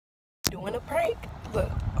doing a prank.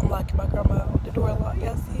 Look, I'm locking my grandma out. The door locked.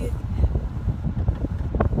 Y'all see it?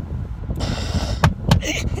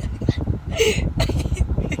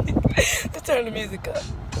 Let's turn the music up.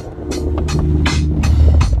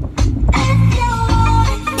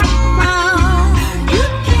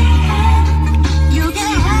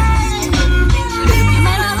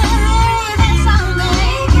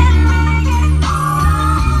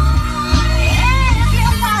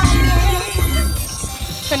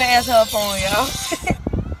 Finna answer her phone, y'all.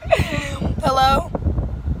 Hello?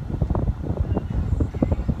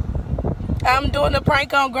 I'm doing a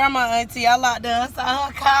prank on Grandma Auntie. I locked her inside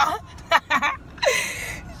her car.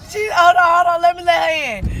 Hold on, let her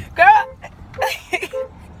in. Girl.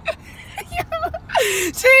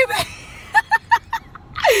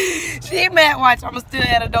 she mad. Watch, I'ma still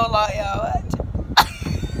at the door lock, y'all. Watch.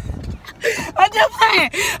 I'm just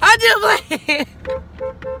playing.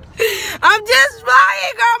 I'm just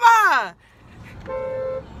playing, Grandma.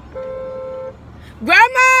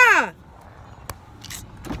 Grandma.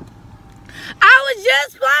 I was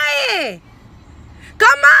just playing.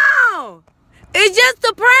 Come on. It's just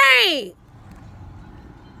a prank.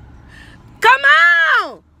 Come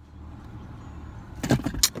on.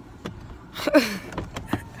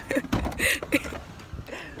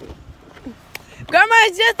 Grandma,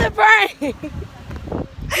 it's just a prank.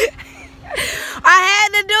 I had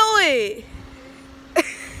to do it.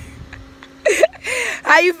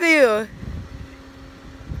 How you feel?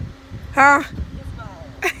 Huh?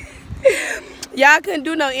 Y'all couldn't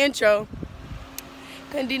do no intro.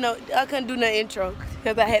 I couldn't do no intro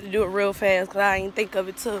because I had to do it real fast because I didn't think of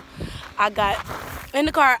it till I got in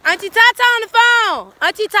the car. Auntie Tata on the phone.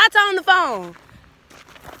 Auntie Tata on the phone.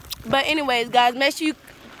 But anyways, guys, make sure you...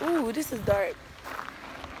 Ooh, this is dark.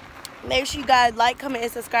 Make sure you guys like, comment,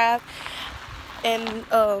 and subscribe. And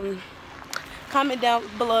comment down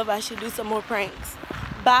below if I should do some more pranks.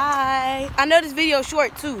 Bye. I know this video is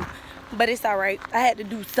short too, but it's alright. I had to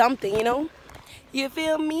do something, you know? You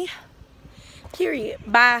feel me? Period.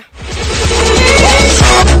 Bye.